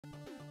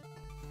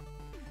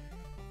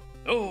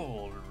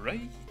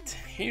Alright,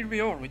 here we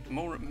are with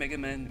more Mega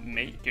Man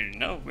Maker.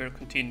 Now we're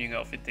continuing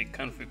off with the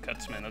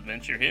Kfcman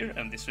adventure here,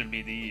 and this will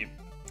be the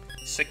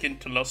second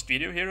to last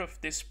video here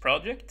of this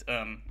project.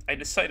 I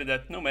decided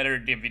that no matter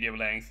the video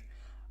length,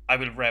 I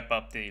will wrap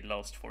up the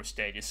last 4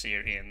 stages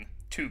here in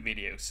 2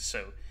 videos.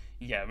 So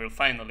yeah, we'll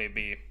finally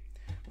be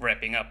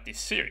wrapping up this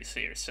series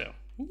here, so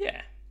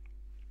yeah.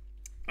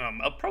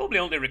 I'll probably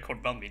only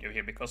record 1 video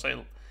here because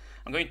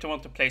I'm going to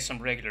want to play some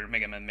regular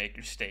Mega Man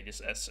Maker stages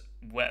as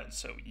well,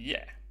 so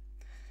yeah.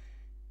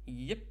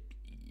 Yep.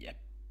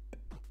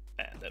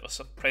 And that was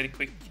a pretty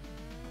quick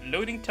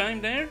loading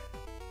time there.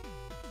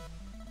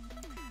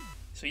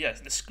 So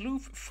yes, the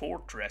Scloof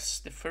Fortress,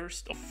 the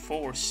first of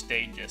 4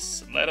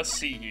 stages. Let us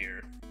see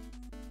here.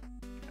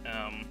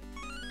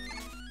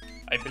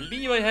 I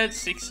believe I had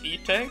 6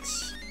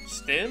 E-tags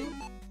still.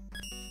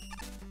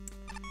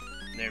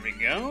 There we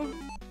go.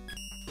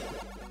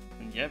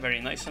 Yeah,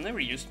 very nice. I never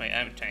used my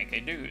ammo tank. I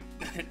do.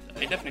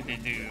 I definitely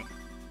do.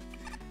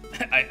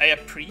 I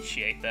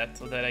appreciate that,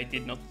 so that I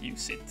did not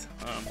use it.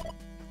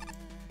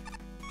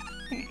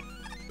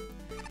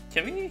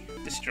 Can we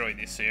destroy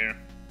this here?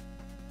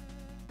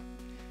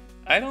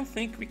 I don't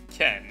think we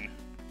can.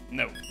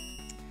 No.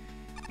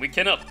 We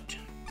cannot.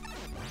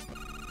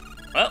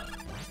 Well,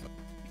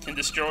 we can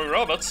destroy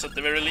robots at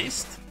the very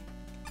least.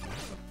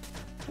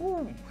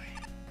 Ooh.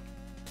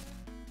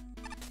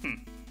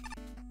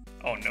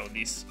 Oh no,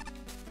 these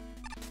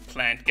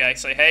plant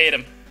guys, I hate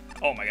them.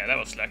 Oh my god, that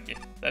was lucky.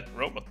 That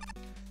robot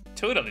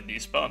totally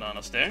despawned on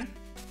us there.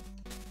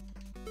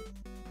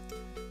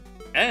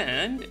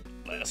 And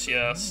let's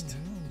just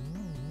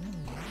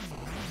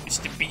use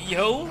the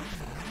bee-hole.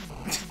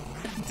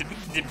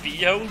 the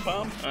bee-hole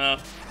bomb? The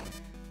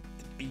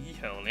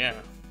bee-hole, yeah.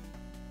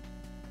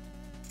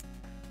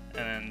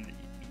 And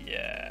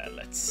yeah,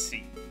 let's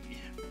see.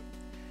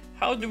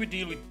 How do we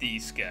deal with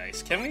these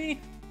guys? Can we?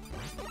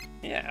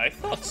 Yeah, I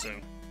thought so.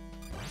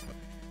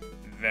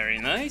 Very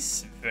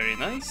nice, very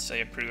nice. I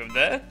approve of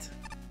that.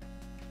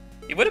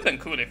 It would have been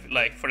cool if,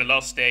 like, for the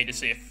last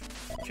stages,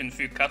 if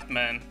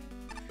Kfcman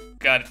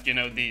got, you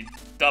know, the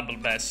double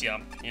bass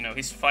jump, you know,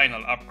 his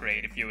final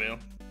upgrade, if you will.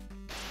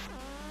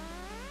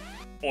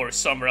 Or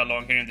somewhere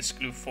along here in the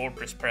Scloof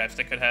Fortress, perhaps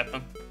that could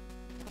happen.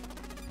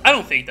 I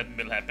don't think that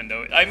will happen,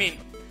 though. I mean,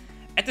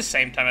 at the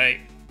same time,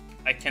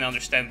 I can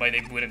understand why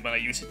they wouldn't want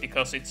to use it,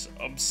 because it's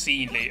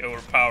obscenely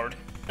overpowered.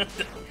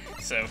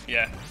 So,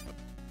 yeah.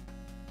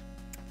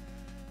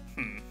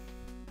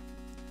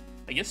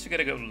 I guess we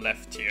gotta go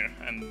left here,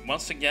 and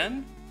once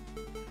again,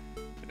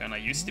 we're gonna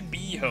use the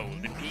bee-hole,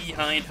 the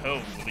behind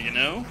hole, you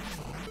know?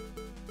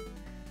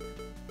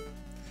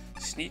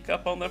 Sneak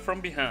up on them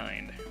from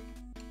behind.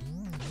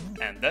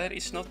 And that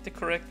is not the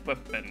correct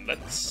weapon.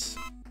 Let's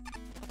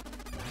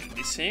do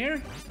this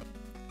here.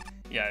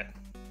 Yeah,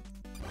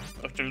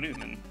 Dr.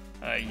 Lumen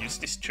used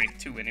this trick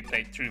too when he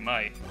played through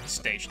my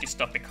stage, this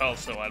topic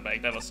also a while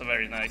back. That was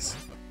very nice.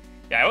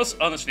 Yeah, I was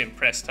honestly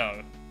impressed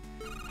how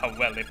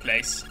well he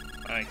plays.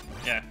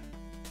 Yeah.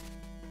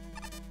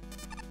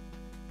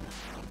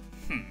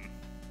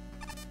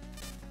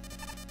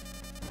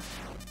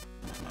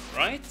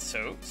 Alright,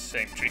 so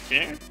same trick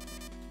here.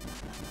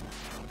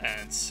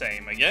 And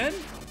same again.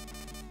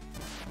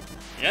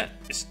 Yeah,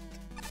 just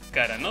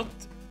gotta not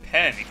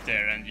panic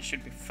there and you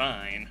should be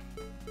fine.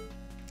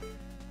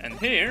 And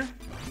here,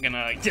 I'm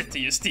gonna get to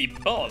use the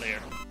ball here.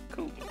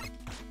 Cool.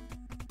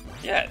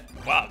 Yeah,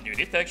 wow, dude,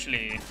 it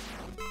actually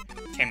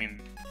came in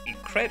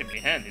incredibly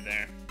handy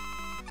there.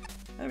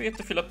 And we have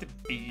to fill up the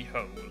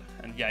bee-hole.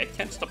 And yeah, I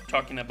can't stop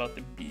talking about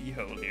the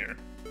bee-hole here.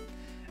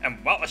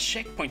 And wow, a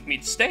checkpoint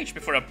mid-stage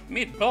before a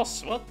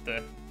mid-boss. What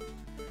the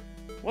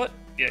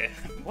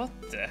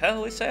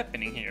hell is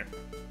happening here?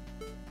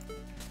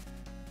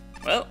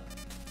 Well,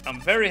 I'm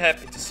very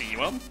happy to see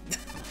one.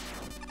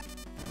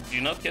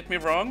 Do not get me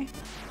wrong.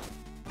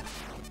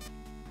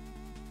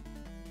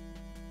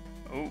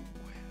 Oh,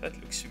 that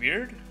looks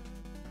weird.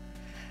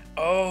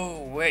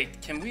 Oh,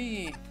 wait, can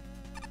we...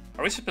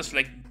 Are we supposed to,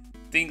 like,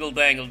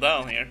 dingle-dangle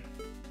down here?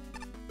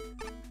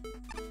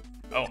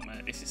 Oh,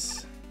 man, this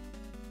is...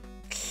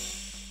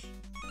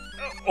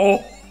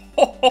 Oh!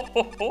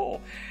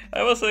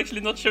 I was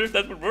actually not sure if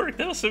that would work.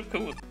 That was so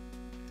cool.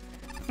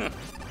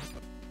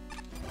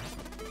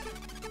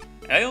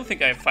 I don't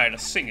think I fired a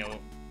single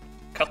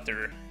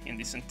cutter in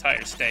this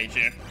entire stage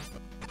here.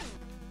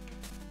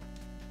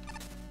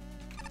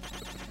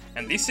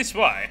 And this is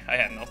why I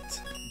have not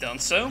done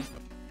so.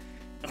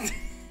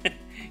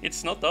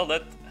 It's not all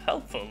that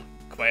helpful,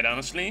 quite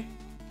honestly.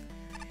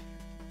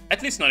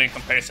 At least not in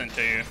comparison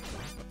to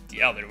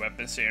the other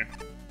weapons here.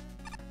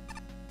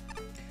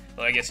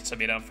 Well, I guess it's a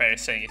bit unfair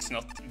saying it's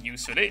not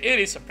useful. It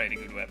is a pretty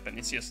good weapon.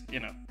 It's just, you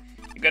know,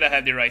 you gotta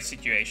have the right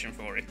situation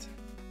for it.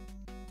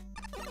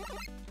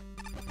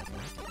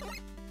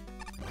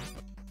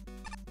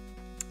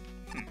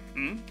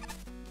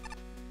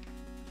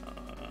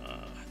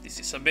 This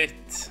is a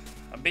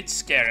bit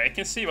scary. I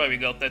can see why we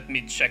got that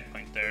mid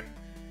checkpoint there.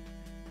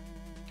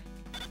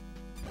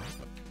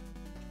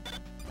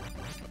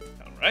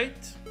 All right.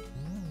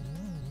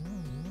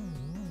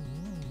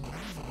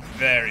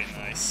 Very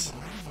nice.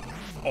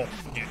 Oh,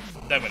 dude,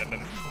 that would have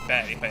been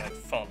bad if I had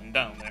fallen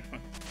down there.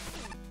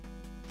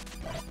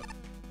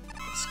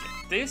 Let's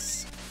get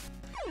this.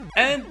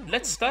 And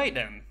let's die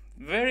then.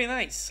 Very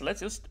nice. Let's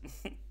just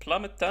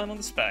plummet down on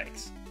the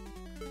spikes.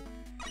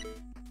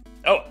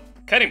 Oh,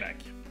 cutting back.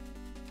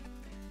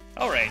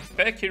 Alright,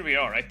 back here we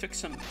are. I took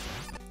some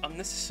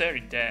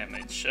unnecessary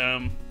damage.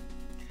 I'm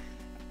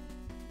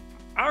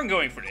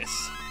going for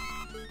this.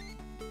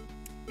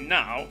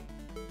 Now.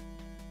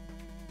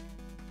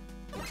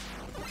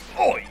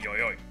 Oi,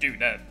 oi, oi, dude,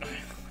 that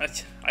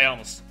I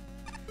almost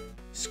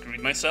screwed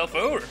myself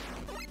over.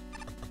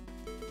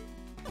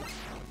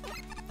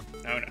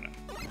 No, no, no.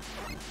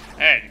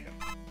 There you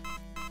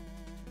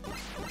go.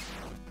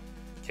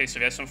 Okay, so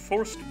we have some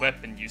forced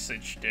weapon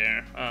usage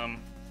there.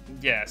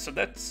 Yeah, so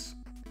that's...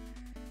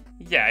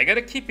 Yeah, I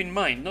gotta keep in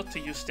mind not to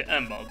use the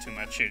M-ball too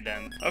much here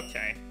then.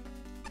 Okay.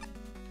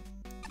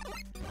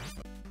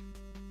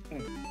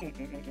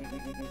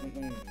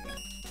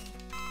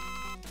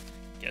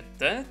 Get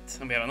that.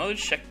 And we have another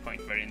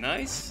checkpoint, very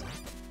nice.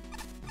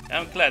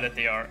 I'm glad that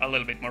they are a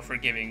little bit more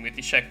forgiving with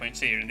the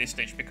checkpoints here in this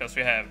stage, because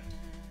we have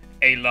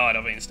a lot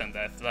of instant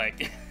death,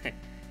 like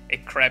a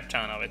crap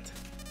ton of it.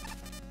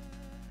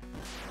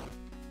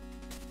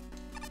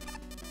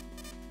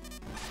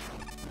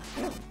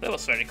 That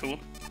was very cool.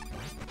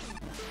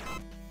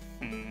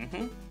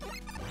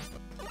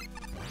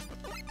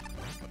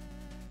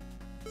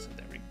 So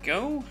there we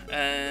go,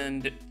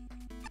 and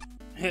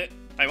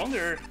I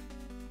wonder...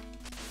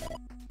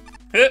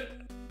 You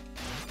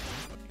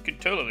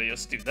could totally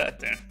just do that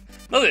there.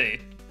 Not that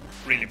it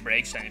really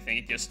breaks anything,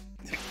 it just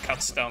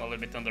cuts down a little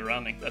bit on the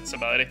running, that's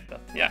about it,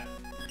 but yeah.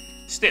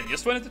 Still,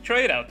 just wanted to try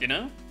it out, you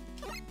know?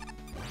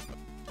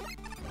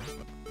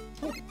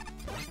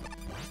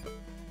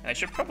 I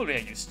should probably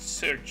have used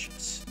Search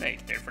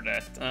Snake there for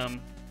that.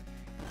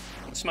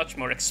 It's much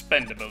more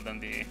expendable than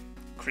the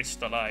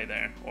Crystal Eye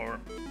there, or...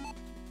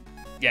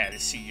 Yeah, the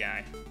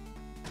CI.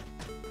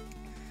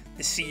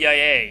 The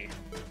CIA.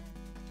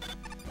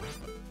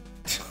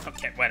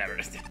 Okay, whatever.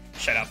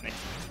 Shut up, Nick.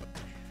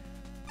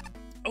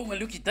 Oh, well,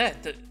 look at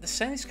that. The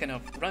sand is kind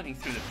of running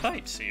through the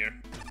pipes here.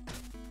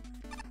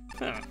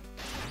 Huh.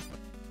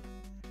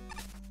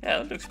 Yeah,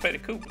 that looks pretty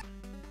cool.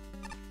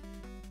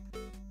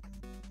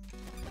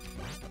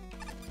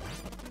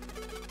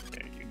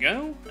 There you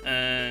go.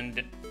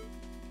 And...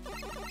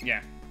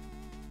 Yeah.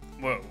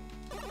 Whoa.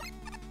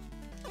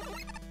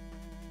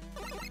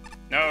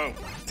 No!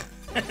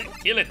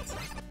 Kill it!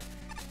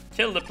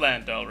 Kill the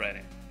plant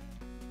already.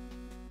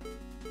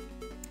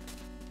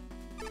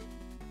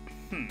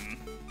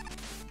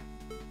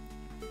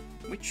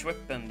 Which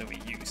weapon do we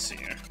use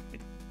here? We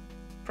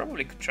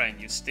probably could try and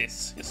use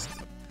this. Just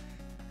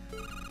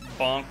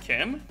bonk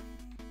him.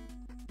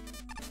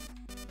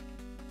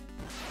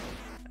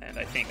 And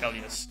I think I'll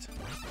just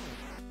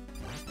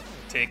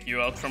take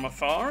you out from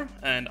afar.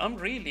 And I'm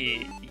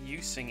really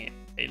using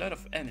a lot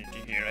of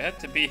energy here. I have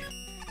to be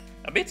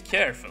a bit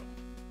careful,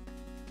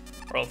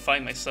 or I'll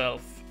find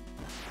myself,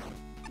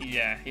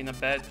 yeah, in a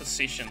bad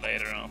position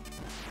later on.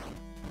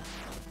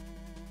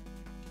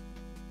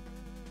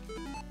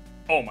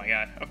 Oh my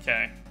god,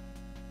 okay.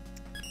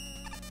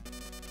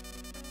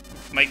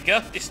 My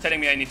gut is telling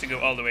me I need to go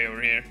all the way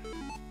over here.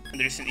 And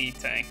there's an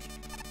E-tank.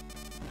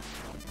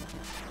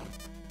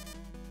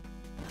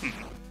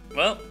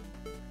 Well,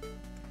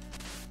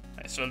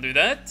 might as well do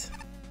that.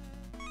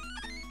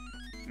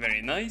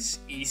 Very nice,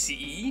 easy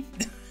E.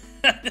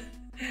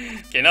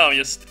 Okay, now I'm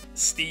just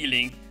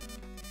stealing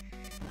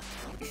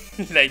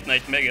Late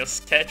Night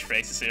Mega's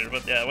catchphrases here,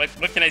 but yeah,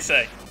 what can I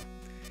say?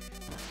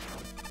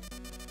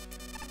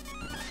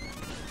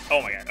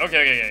 Oh my god,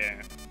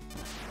 okay.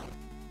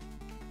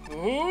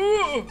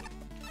 Ooh!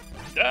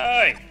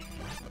 Die!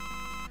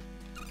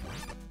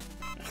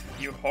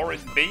 You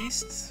horrid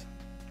beasts.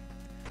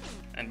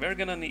 And we're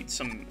gonna need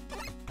some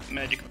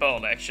magic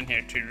ball action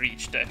here to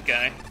reach that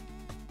guy.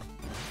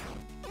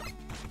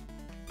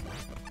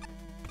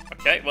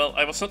 Okay, well,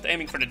 I was not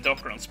aiming for the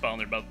Docron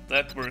spawner, but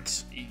that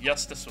works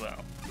just as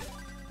well.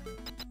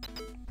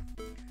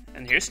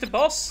 And here's the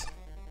boss.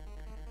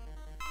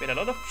 With a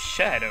lot of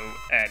shadow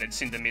added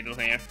in the middle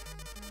here.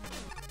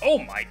 Oh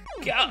my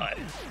god!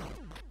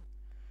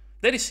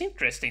 That is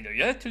interesting though,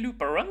 you have to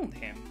loop around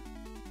him.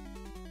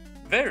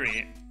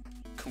 Very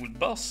cool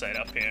boss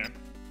setup here.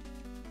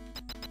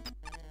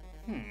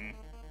 And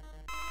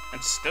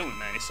Stone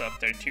Man is up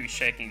there too,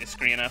 shaking the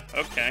screen up.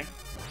 Okay.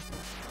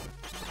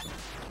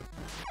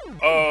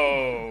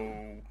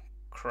 Oh,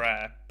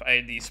 crap.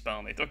 I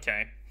despawned it.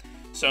 Okay.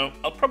 So,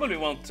 I'll probably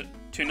want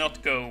to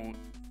not go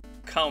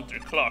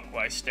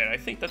counterclockwise there. I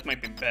think that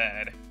might be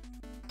bad.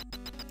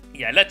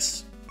 Yeah,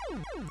 let's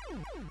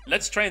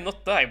try and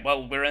not die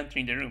while we're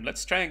entering the room.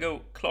 Let's try and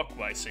go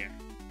clockwise here.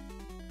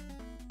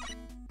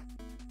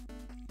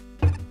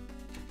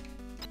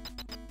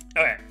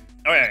 Okay.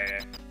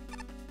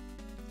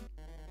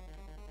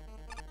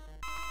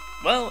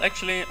 Well,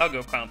 actually, I'll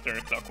go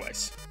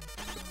counterclockwise.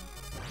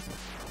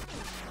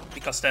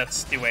 Because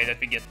that's the way that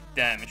we get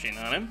damage in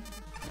on him.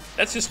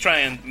 Let's just try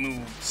and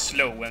move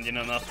slow and, you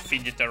know, not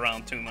fidget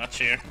around too much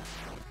here.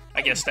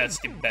 I guess that's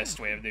the best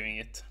way of doing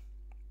it.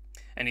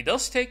 And he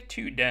does take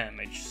 2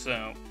 damage,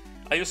 so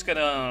I just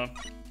gotta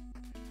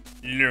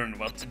learn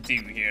what to do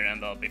here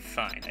and I'll be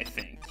fine, I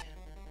think.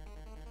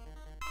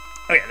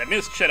 Okay, let me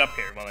just shut up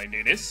here while I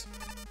do this.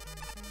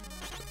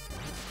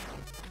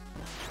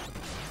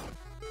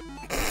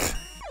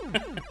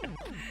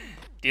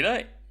 Did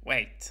I?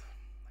 Wait.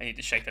 I need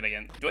to check that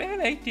again. Do I have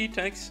 8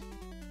 D-tanks?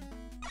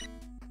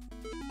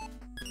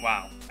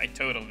 Wow, I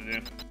totally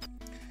do.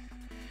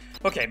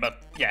 Okay,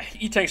 but yeah,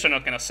 E-tanks are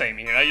not gonna save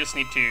me here. I just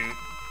need to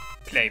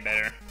play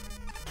better.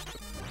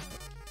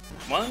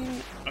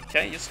 1,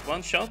 okay, just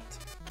 1 shot.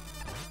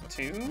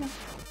 2.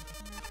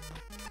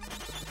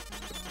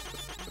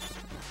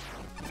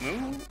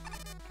 Move.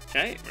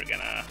 Okay, we're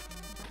gonna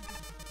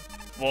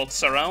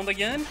waltz around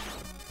again.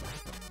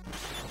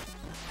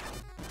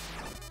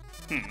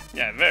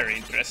 Yeah, very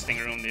interesting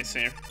room this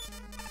here.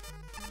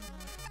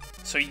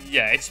 So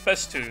yeah, it's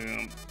best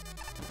to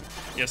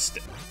just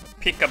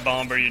pick a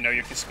bomber, you know,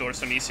 you can score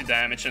some easy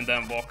damage and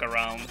then walk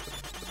around.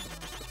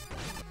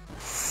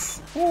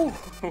 Ooh,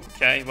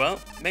 okay, well,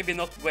 maybe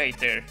not wait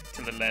there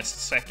till the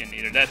last second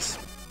either. That's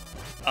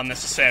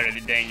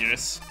unnecessarily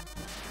dangerous.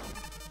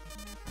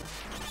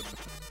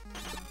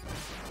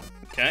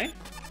 Okay.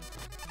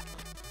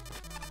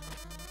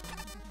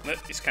 Look,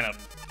 he's kind of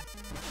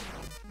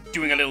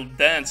doing a little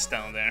dance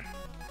down there.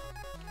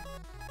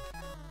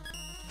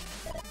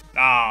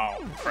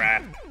 Oh,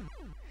 crap.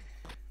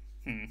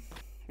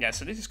 Yeah,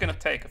 so this is gonna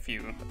take a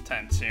few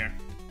attempts here.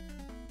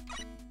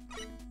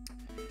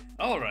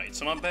 Alright,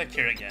 so I'm back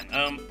here again.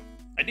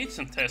 I did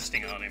some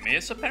testing on him. He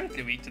is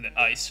apparently weak to the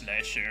Ice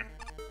Slasher.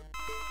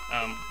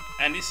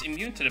 And he's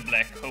immune to the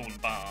Black Hole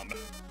Bomb.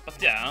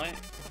 But yeah,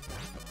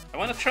 I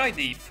wanna try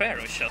the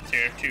Pharaoh Shot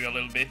here too a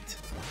little bit.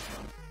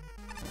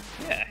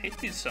 Yeah, it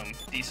did some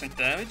decent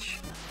damage.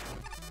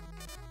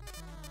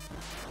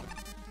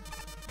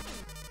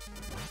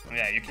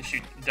 Yeah, you can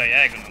shoot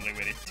diagonally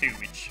with it too,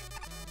 which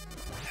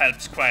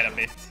helps quite a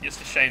bit. Just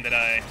a shame that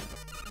I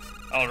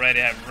already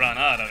have run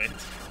out of it.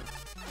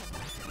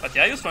 But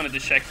yeah, I just wanted to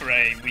check for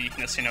a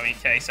weakness, you know, in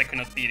case I could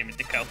not beat him with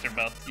the counter,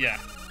 but yeah.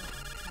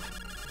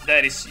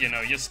 That is, you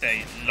know, just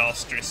a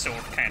last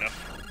resort kind of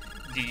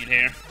deal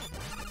here.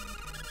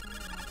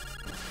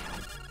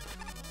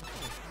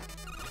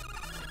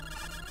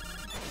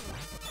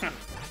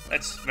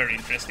 That's very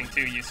interesting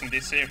too, using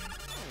this here.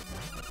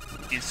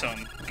 Get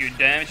some good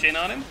damage in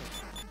on him.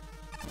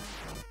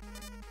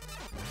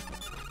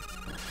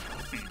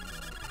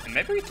 And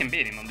maybe we can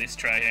beat him on this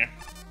try here.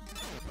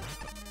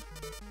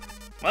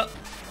 Well,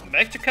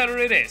 back to cutter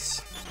it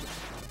is.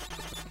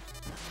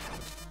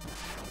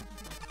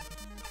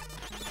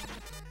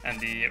 And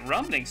the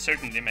rumbling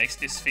certainly makes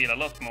this feel a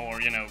lot more,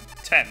 you know,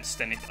 tense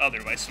than it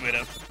otherwise would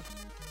have.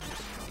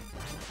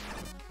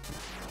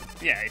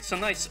 Yeah, it's a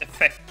nice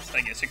effect,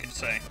 I guess you could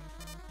say.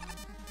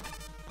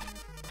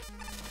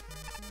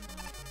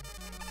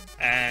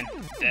 And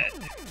dead.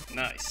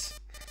 Nice.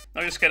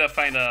 Now we just gotta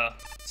find a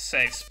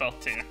safe spot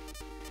here.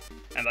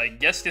 And I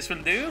guess this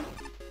will do.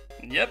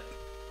 Yep.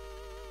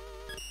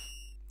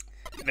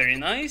 Very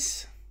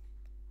nice.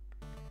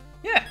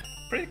 Yeah,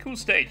 pretty cool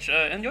stage.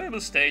 Enjoyable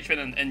stage with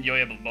an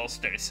enjoyable boss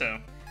there, so...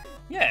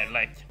 Yeah,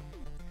 like...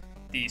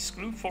 The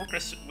Scloof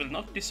Fortress will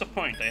not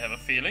disappoint, I have a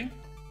feeling.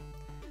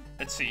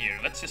 Let's see here,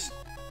 let's just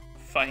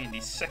find the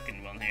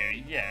second one here,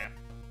 yeah.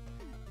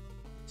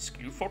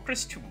 Scloof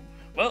Fortress 2.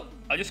 Well,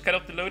 I'll just cut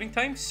off the loading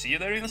time, see you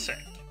there in a sec.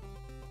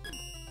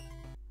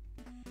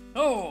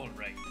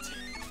 Alright.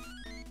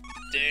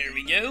 There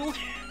we go.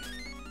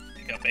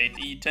 Pick up 8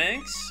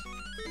 E-tanks.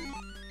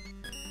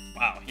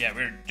 Wow, yeah,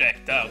 we're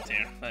jacked out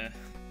here.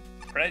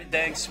 Pretty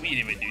dang sweet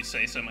if I do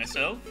say so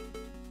myself.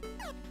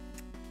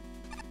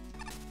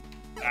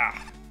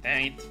 Ah,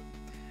 dang it.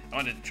 I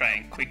wanted to try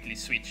and quickly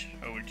switch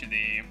over to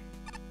the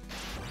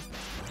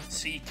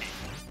C-kick.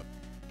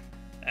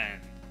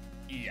 And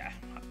yeah,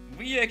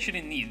 we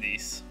actually need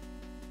these.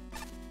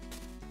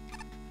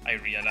 I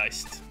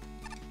realized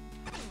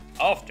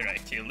after I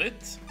killed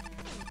it.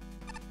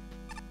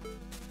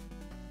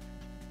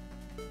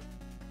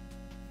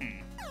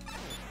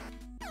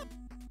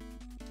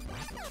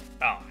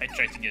 Oh, I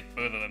tried to get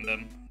both of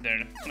them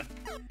there.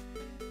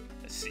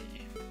 Let's see.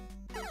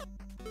 There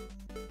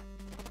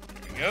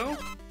we go.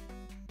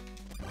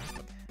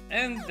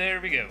 And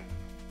there we go.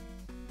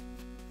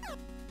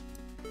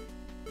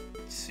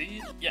 Let's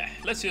see. Yeah,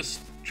 let's just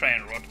try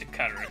and rock the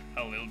cutter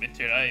a little bit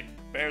here. I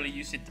barely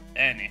used it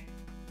any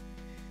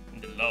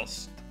in the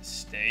last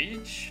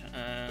stage.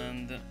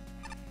 And...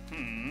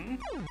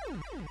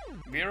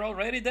 we're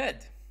already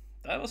dead.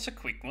 That was a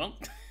quick one.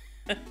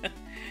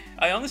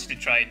 I honestly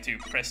tried to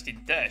press the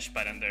dash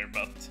button there,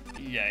 but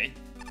yeah,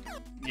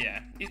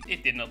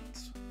 it did not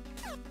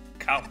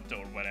count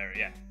or whatever,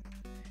 yeah.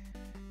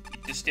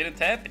 It just didn't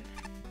happen.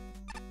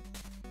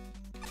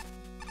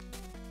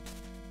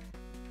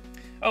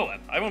 Oh well,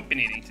 I won't be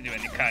needing to do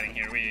any cutting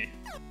here, we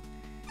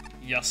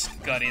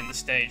just got in the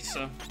stage,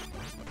 so...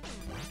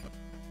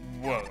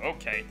 Whoa,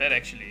 okay, that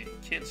actually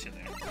kills you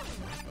there.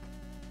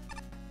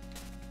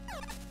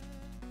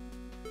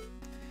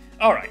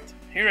 Alright,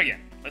 here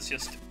again. Let's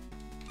just...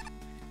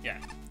 Yeah,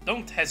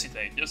 don't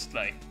hesitate, just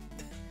like...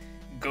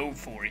 go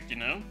for it, you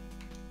know?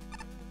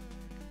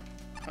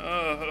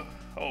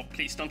 Oh,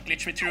 please don't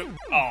glitch me through.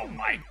 Oh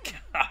my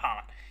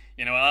god.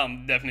 You know,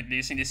 I'm definitely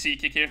using the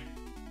C-kick here.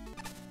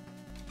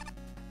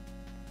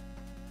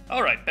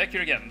 Alright, back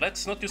here again.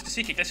 Let's not use the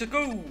C-kick, let's just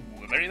go!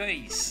 Very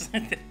nice.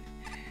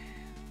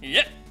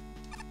 Yep.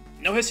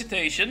 No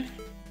hesitation.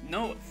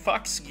 No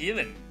fucks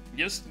given.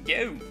 Just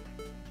go.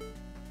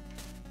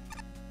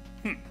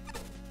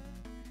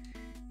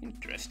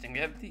 Interesting, we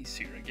have these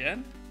here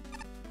again.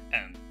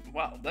 And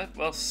wow, that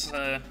was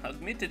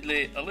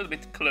admittedly a little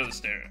bit close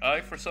there.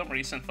 I for some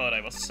reason thought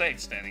I was safe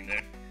standing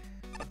there.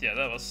 But yeah,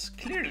 that was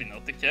clearly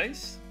not the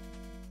case.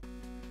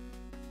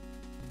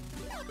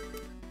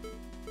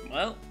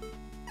 Well,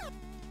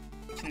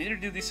 we can either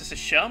do this as a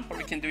jump or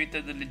we can do it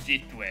the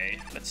legit way.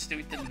 Let's do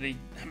it the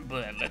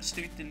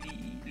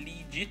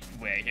legit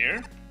way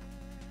here.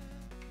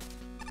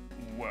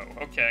 Whoa,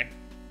 okay.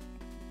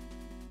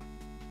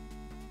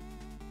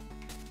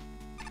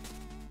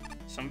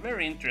 Some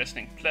very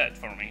interesting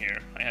platforming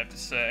here, I have to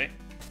say.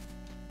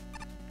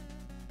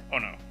 Oh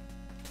no.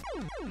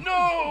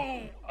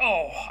 No!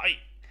 Oh,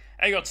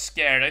 I got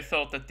scared. I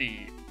thought that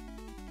the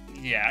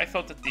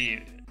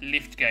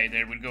lift guy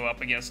there would go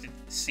up against the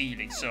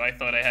ceiling, so I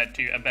thought I had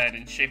to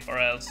abandon ship or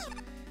else,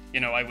 you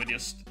know, I would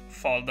just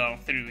fall down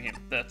through him.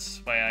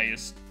 That's why I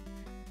just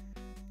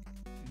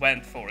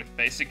went for it,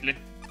 basically.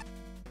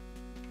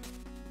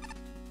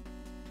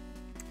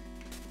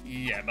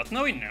 Yeah, but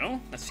now we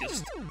know. Let's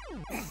just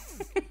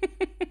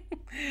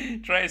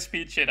try and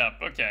speed shit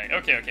up. Okay.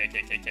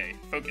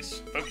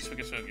 Focus. Let's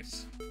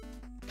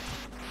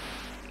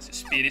just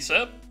speed this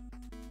up.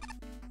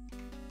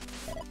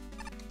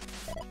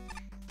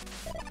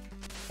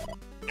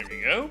 There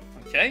we go.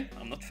 Okay,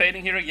 I'm not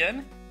failing here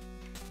again.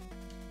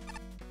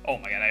 Oh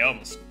my god, I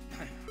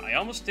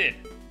almost did.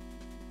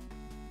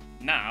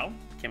 Now,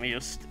 can we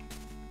just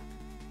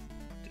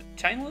do a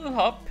tiny little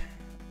hop,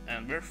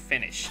 and we're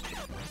finished.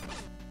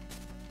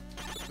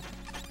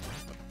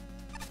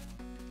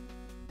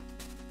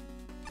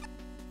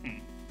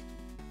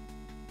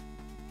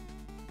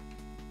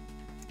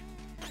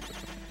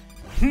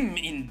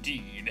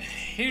 Indeed.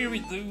 Here we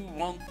do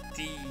want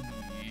the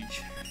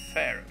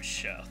Pharaoh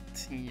shot.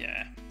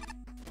 Yeah.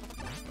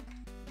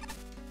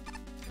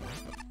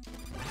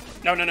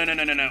 No.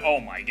 Oh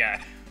my god.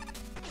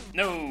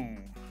 No.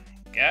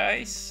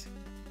 Guys,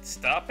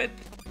 stop it.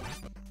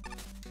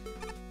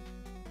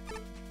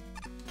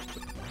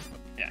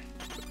 Yeah.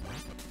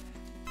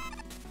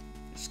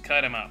 Just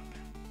cut him up.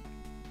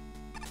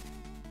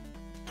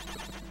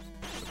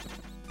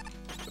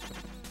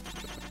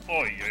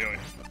 Oi.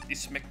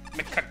 These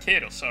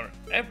mechakeros are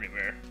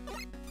everywhere.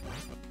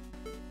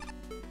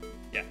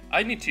 Yeah,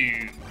 I need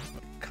to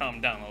calm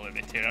down a little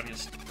bit here. I'm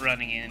just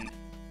running in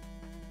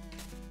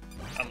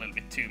a little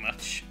bit too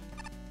much.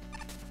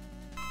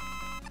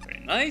 Very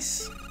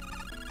nice.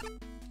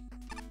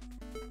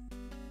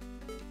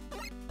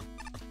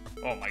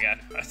 Oh my god.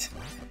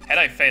 Had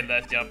I failed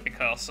that jump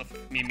because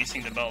of me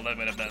missing the ball, that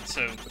would have been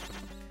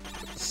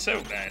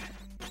so bad.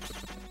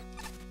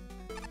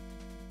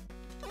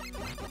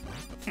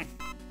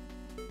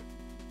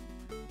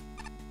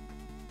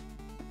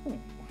 Ooh,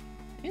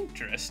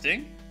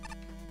 interesting.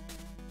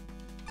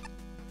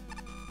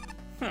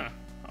 Huh.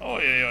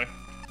 Oi.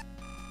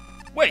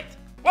 Wait!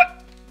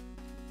 What?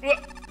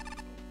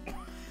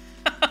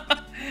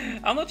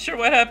 I'm not sure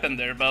what happened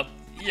there, but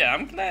yeah,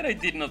 I'm glad I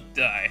did not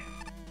die.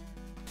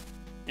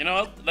 You know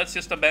what? Let's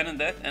just abandon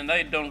that, and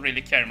I don't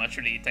really care much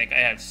for the tank. I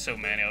have so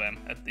many of them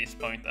at this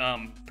point.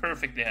 I'm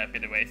perfectly happy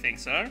the way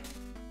things are.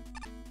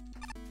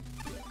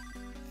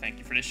 Thank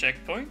you for the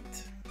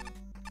checkpoint.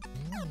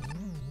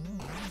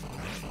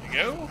 There we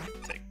go.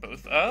 Take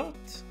both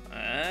out,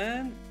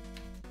 and...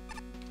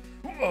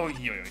 Oi.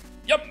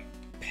 Yup!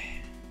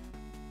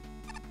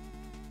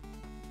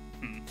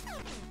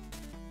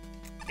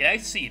 Yeah, I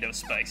see those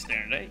spikes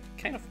there. They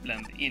kind of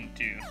blend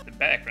into the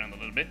background a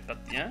little bit, but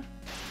yeah.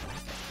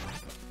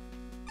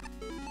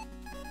 Gonna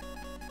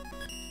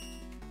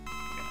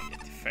get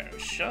the Pharaoh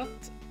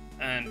shot,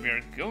 and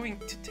we're going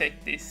to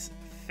take this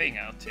thing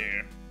out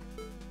here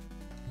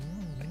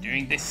by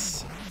doing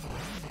this.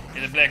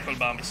 Yeah, the black hole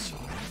bomb is,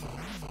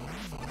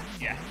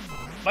 yeah,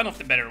 one of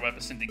the better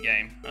weapons in the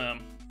game.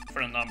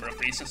 For a number of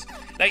reasons.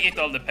 Like, it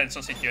all depends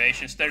on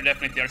situations. There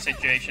definitely are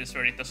situations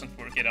where it doesn't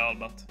work at all,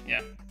 but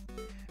yeah.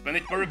 When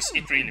it works,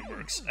 it really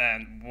works,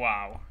 and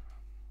wow.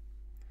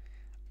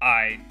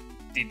 I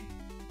did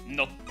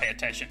not pay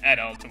attention at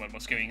all to what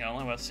was going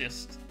on. I was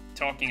just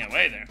talking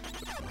away there.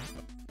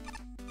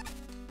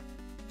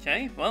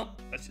 Okay, well,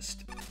 let's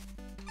just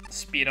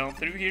speed on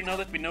through here now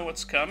that we know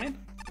what's coming.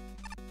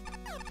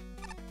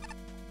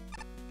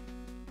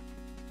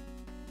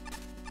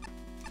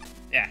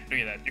 Yeah,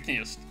 look at that. You can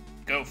just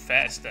go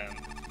fast and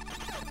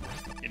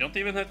you don't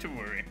even have to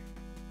worry.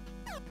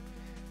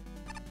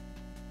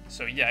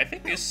 So yeah, I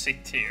think we just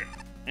sit here.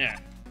 Yeah.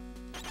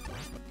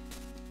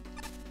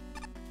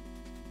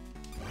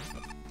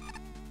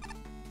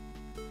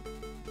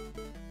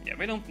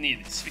 we don't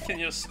need this. We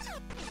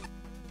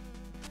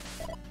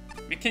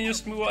can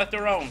just move at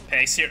our own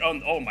pace here.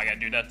 Oh my god,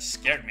 dude, that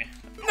scared me.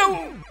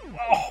 No!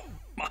 Oh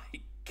my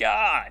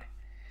god!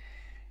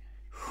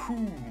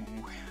 Whew.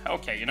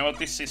 Okay, you know what?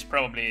 This is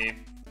probably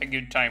a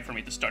good time for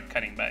me to start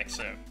cutting back,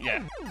 so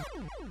yeah.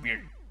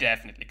 We're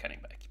definitely cutting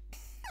back.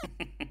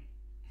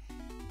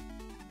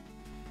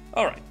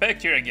 Alright,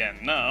 back here again.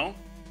 Now,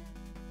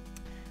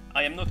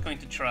 I am not going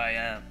to try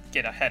and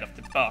get ahead of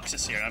the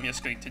boxes here. I'm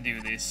just going to do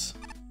this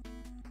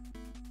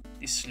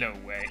slow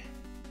way.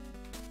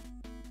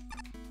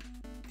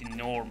 The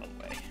normal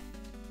way.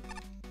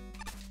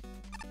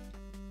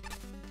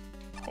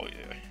 Oh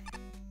yeah.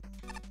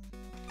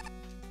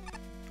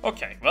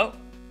 Okay, well,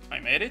 I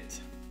made it.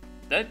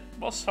 That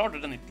was harder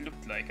than it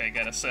looked like, I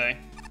gotta say.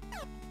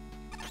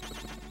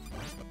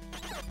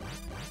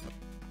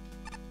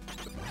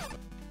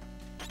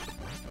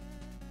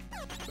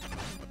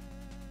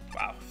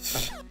 Wow.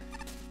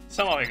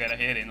 Somehow I got a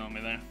hit in on me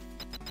there.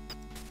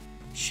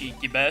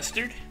 Cheeky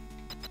bastard.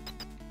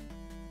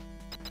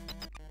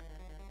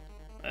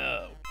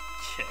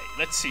 Okay,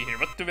 let's see here.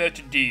 What do we have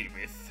to deal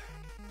with?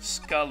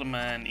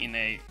 Skullman in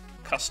a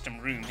custom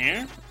room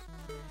here.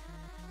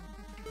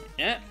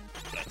 Yeah,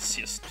 let's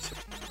just...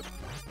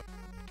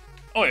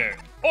 Oi!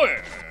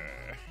 Oi!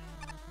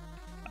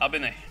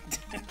 Abene.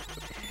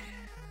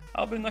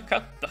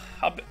 Abunakatta.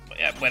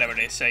 Yeah, whatever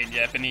they say in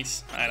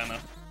Japanese. I don't know.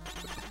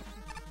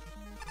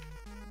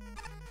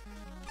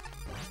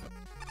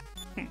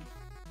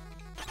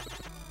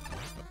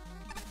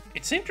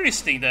 It's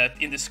interesting that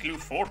in the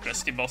Scloof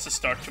Fortress the bosses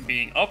start to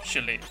being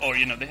optionally, or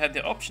you know, they had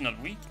the optional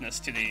weakness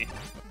to the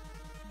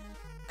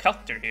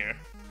cutter here.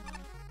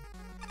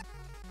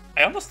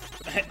 It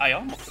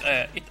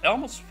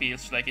almost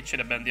feels like it should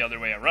have been the other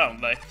way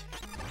around. Like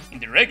in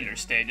the regular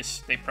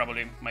stages, they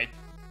probably might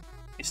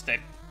instead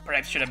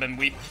perhaps should have been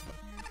weak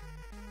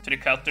to the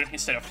cutter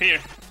instead of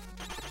here.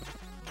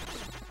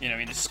 You know,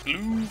 in the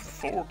Scloof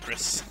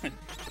Fortress.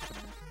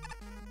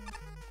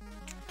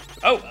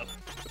 Oh well.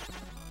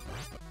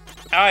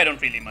 I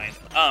don't really mind.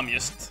 I'm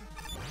just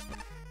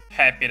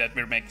happy that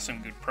we're making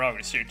some good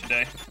progress here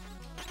today.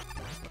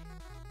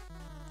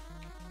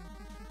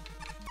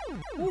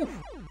 Ooh.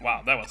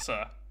 Wow, that was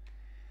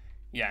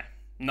yeah,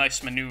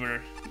 nice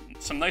maneuver.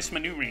 Some nice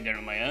maneuvering there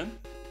on my end.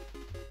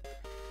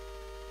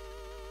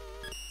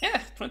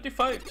 Yeah,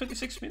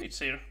 26 minutes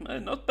here.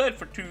 Not bad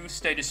for 2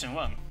 stages in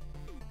one.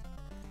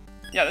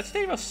 Yeah, that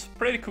stage was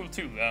pretty cool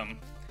too.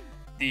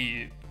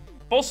 The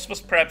boss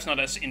was perhaps not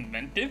as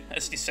inventive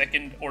as the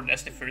second or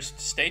as the first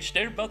stage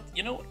there, but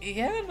you know, he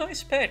had a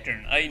nice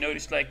pattern. I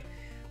noticed, like,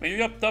 when you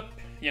jumped up,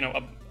 you know,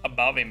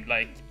 above him,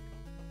 like,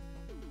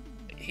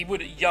 he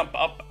would jump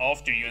up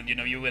after you and, you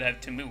know, you would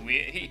have to move.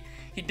 He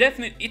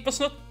definitely, it was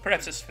not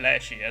perhaps as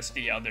flashy as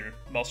the other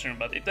boss room,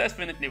 but it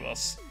definitely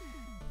was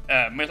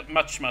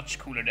much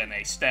cooler than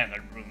a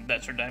standard room,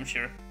 that's for damn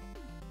sure.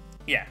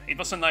 Yeah, it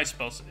was a nice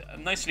boss, a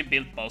nicely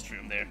built boss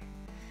room there.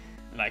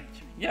 Like,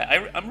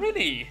 yeah, I'm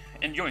really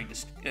enjoying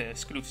the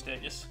Scloof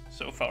stages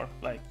so far.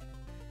 Like,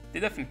 they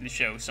definitely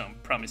show some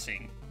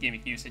promising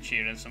gimmick usage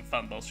here and some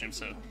fun boss rooms,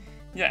 so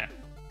yeah.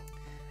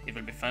 It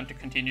will be fun to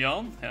continue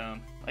on.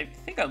 I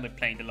think I'll be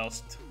playing the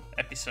last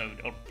episode,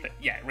 or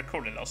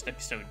record the last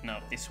episode now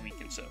this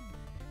weekend, so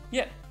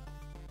yeah.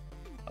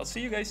 I'll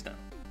see you guys now.